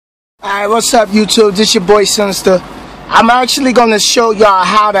Alright, what's up YouTube? This your boy Sinister. I'm actually going to show y'all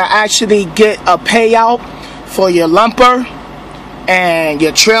how to actually get a payout for your lumper and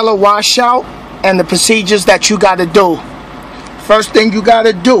your trailer washout and the procedures that you got to do. First thing you got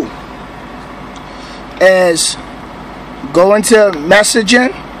to do is go into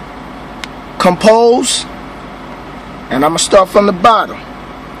messaging, compose, and I'm going to start from the bottom.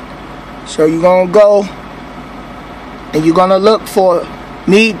 So you're going to go and you're going to look for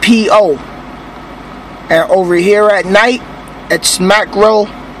need PO, and over here at night it's macro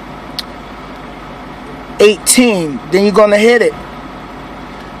 18. Then you're gonna hit it.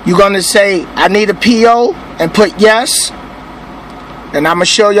 You're gonna say I need a PO and put yes. And I'm gonna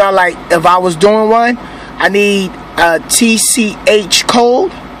show y'all, like, if I was doing one, I need a TCH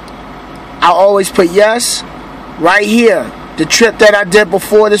code. I always put yes. Right here, the trip that I did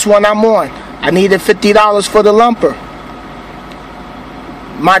before this one I'm on, I needed $50 for the lumper.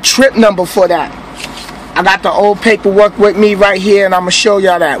 My trip number for that, I got the old paperwork with me right here, and I'm gonna show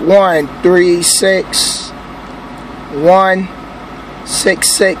y'all that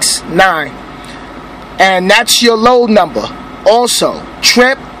 13616669, and that's your load number. Also,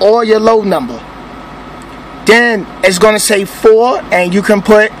 trip or your load number. Then it's gonna say 4, and you can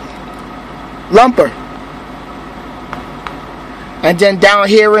put lumper. And then down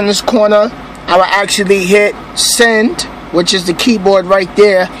here in this corner, I will actually hit send, which is the keyboard right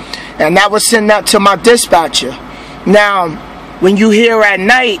there, and that will send that to my dispatcher. Now, when you here at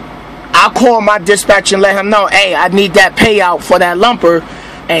night, I'll call my dispatcher and let him know, hey, I need that payout for that lumper,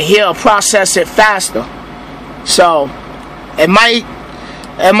 and he'll process it faster. So it might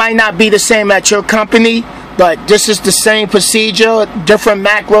not be the same at your company, but this is the same procedure, different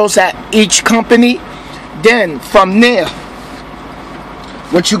macros at each company. Then from there,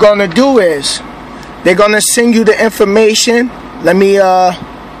 what you're gonna do is they're gonna send you the information. Let me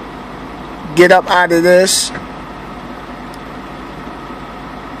get up out of this.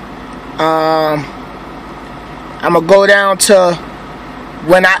 I'm gonna go down to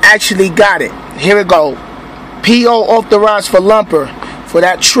when I actually got it. Here we go. PO authorized for lumper for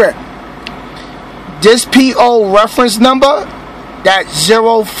that trip. This PO reference number, that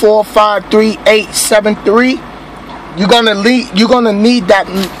 04538873. You're gonna need that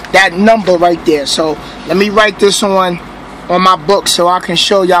number right there. So let me write this on my book so I can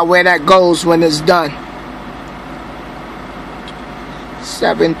show y'all where that goes when it's done.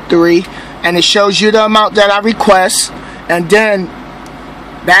 73, and it shows you the amount that I request, and then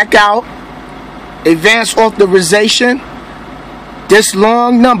back out, advance authorization. This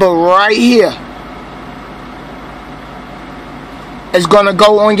long number right here is gonna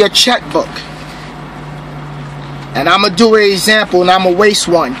go on your checkbook. And I'm going to do an example, and I'm going to waste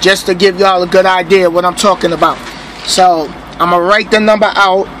one just to give y'all a good idea of what I'm talking about. So I'm going to write the number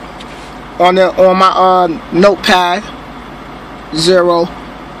out on my notepad.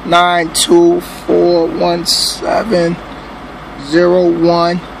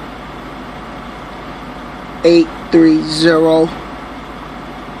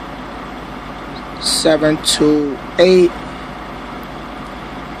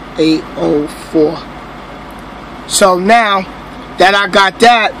 So now that I got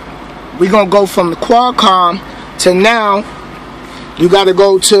that, we're going to go from the Qualcomm to now you got to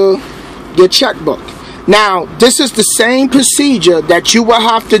go to your checkbook. Now, this is the same procedure that you will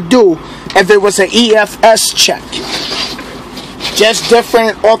have to do if it was an EFS check. Just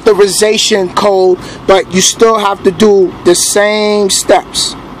different authorization code, but you still have to do the same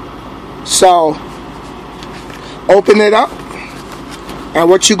steps. So, open it up, and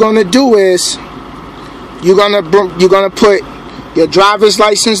what you're going to do is you're gonna put your driver's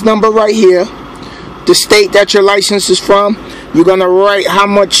license number right here, the state that your license is from. You're gonna write how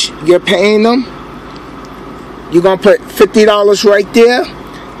much you're paying them. You're gonna put $50 right there,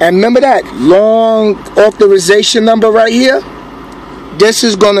 and remember that long authorization number right here. This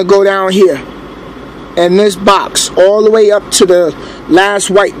is gonna go down here in this box all the way up to the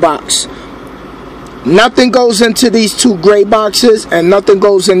last white box. Nothing goes into these two gray boxes, and nothing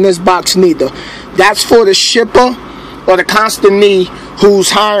goes in this box neither. That's for the shipper or the consignee who's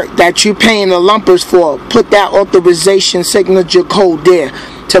hired, that you're paying the lumpers for. Put that authorization signature code there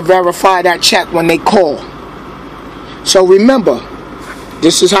to verify that check when they call. So remember,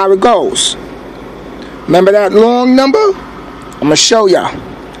 this is how it goes. Remember that long number? I'm going to show y'all.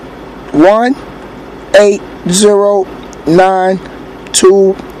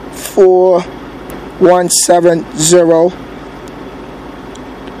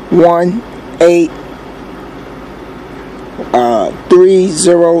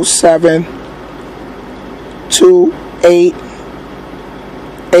 30728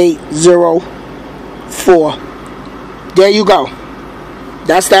 804. There you go.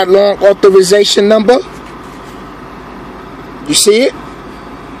 That's that long authorization number. You see it?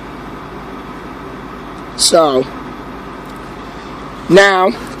 So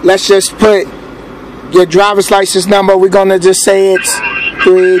now let's just put your driver's license number. We're gonna just say it's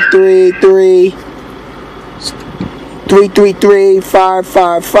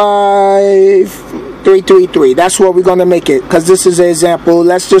 333-555-333. That's what we're gonna make it, because this is an example.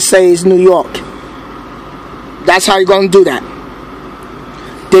 Let's just say it's New York. That's how you're gonna do that.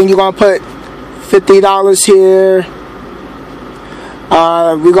 Then you're gonna put $50 here.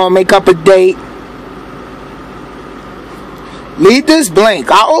 We're gonna make up a date. Leave this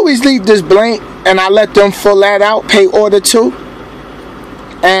blank. I always leave this blank, and I let them fill that out. Pay order to.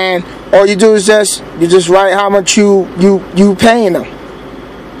 And all you do is you just write how much you paying them.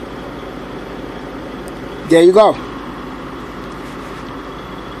 There you go.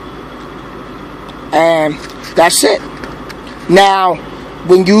 And that's it. Now,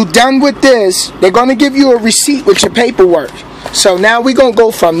 when you done with this, they're gonna give you a receipt with your paperwork. So now we're gonna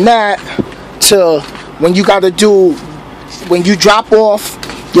go from that to when you gotta do, when you drop off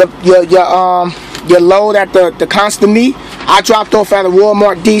your load at the Constant Meat. I dropped off at a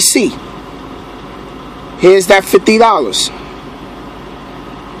Walmart DC. Here's that $50.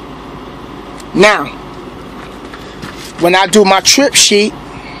 Now, when I do my trip sheet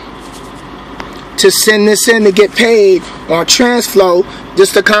to send this in to get paid on TransFlow, this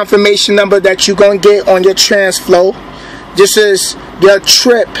is the confirmation number that you're going to get on your TransFlow. This is your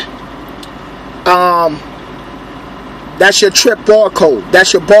trip. That's your trip barcode.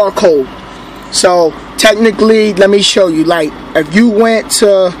 That's your barcode. So technically, let me show you. Like, if you went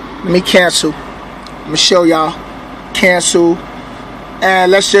to, let me cancel. I'm gonna show y'all. Cancel.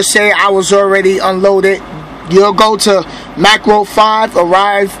 And let's just say I was already unloaded. You'll go to macro 5,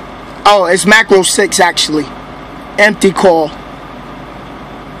 arrive. Oh, it's macro 6 actually. Empty call.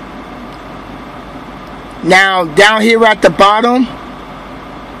 Now down here at the bottom,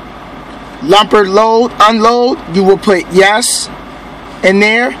 lumper load, unload, you will put yes in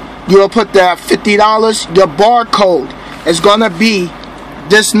there. You will put the $50. Your barcode is gonna be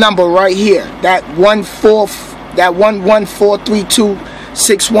this number right here. That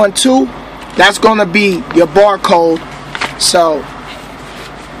 11432-612. That's gonna be your barcode. So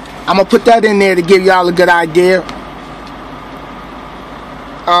I'm gonna put that in there to give y'all a good idea.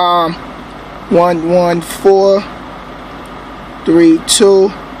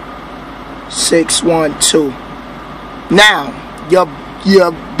 11432-612. Now your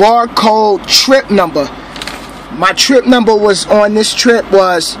barcode trip number. My trip number was on this trip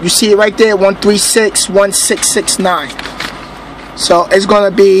was, you see it right there, 1361669. So it's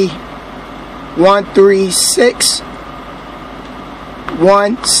gonna be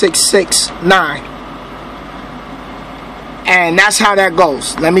 1361669. And that's how that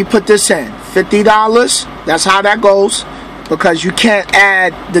goes. Let me put this in. $50. That's how that goes, because you can't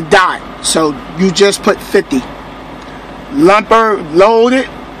add the dot. So you just put 50. Lumper loaded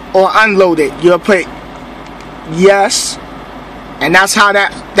or unloaded, you'll put yes, and that's how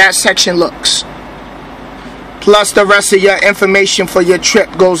that section looks. Plus the rest of your information for your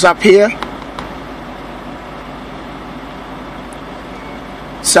trip goes up here.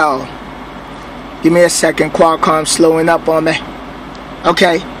 So give me a second. Qualcomm slowing up on me.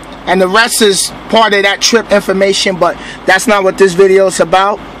 Okay, and the rest is part of that trip information, but that's not what this video is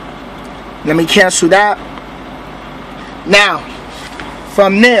about. Let me cancel that. Now,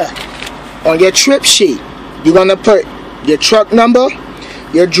 from there, on your trip sheet, you're going to put your truck number,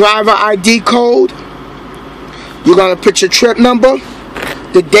 your driver ID code, you're going to put your trip number,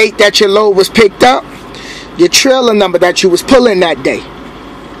 the date that your load was picked up, your trailer number that you was pulling that day.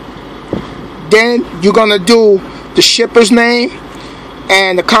 Then you're going to do the shipper's name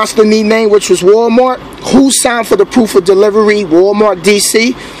and the Constant Meat name, which was Walmart, who signed for the proof of delivery, Walmart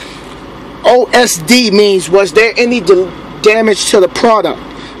DC. OSD means, was there any damage to the product?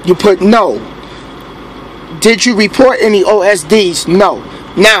 You put no. Did you report any OSDs? No.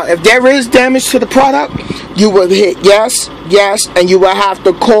 Now, if there is damage to the product, you will hit yes, yes, and you will have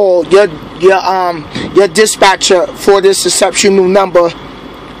to call your dispatcher for this exception number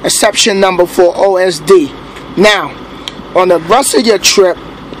for OSD. Now, on the rest of your trip,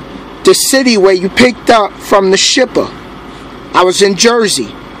 the city where you picked up from the shipper, I was in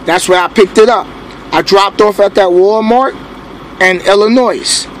Jersey. That's where I picked it up. I dropped off at that Walmart in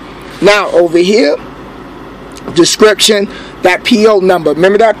Illinois. Now over here, description, that PO number.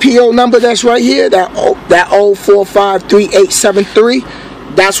 Remember that PO number that's right here? That 0453873?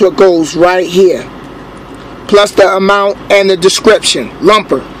 That's what goes right here. plus the amount and the description,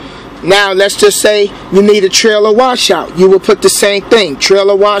 lumper. Now let's just say you need a trailer washout. You will put the same thing,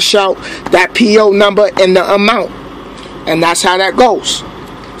 trailer washout, that PO number and the amount. And that's how that goes.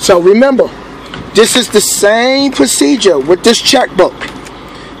 So remember, this is the same procedure with this checkbook.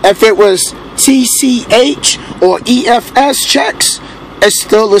 If it was TCH or EFS checks, it's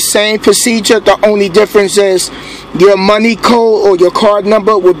still the same procedure. The only difference is your money code or your card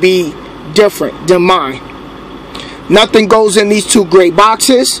number would be different than mine. Nothing goes in these two gray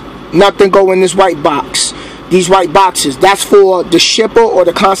boxes. Nothing go in this white box. These white boxes, that's for the shipper or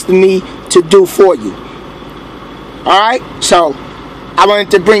the consignee to do for you. Alright, so I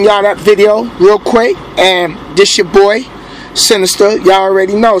wanted to bring y'all that video real quick. And this your boy, Sinister. Y'all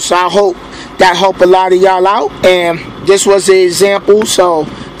already know. So I hope that helped a lot of y'all out. And this was an example. So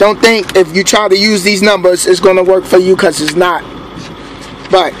don't think if you try to use these numbers, it's going to work for you, because it's not.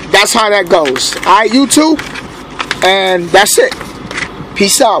 But that's how that goes. Alright, YouTube. And that's it.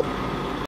 Peace out.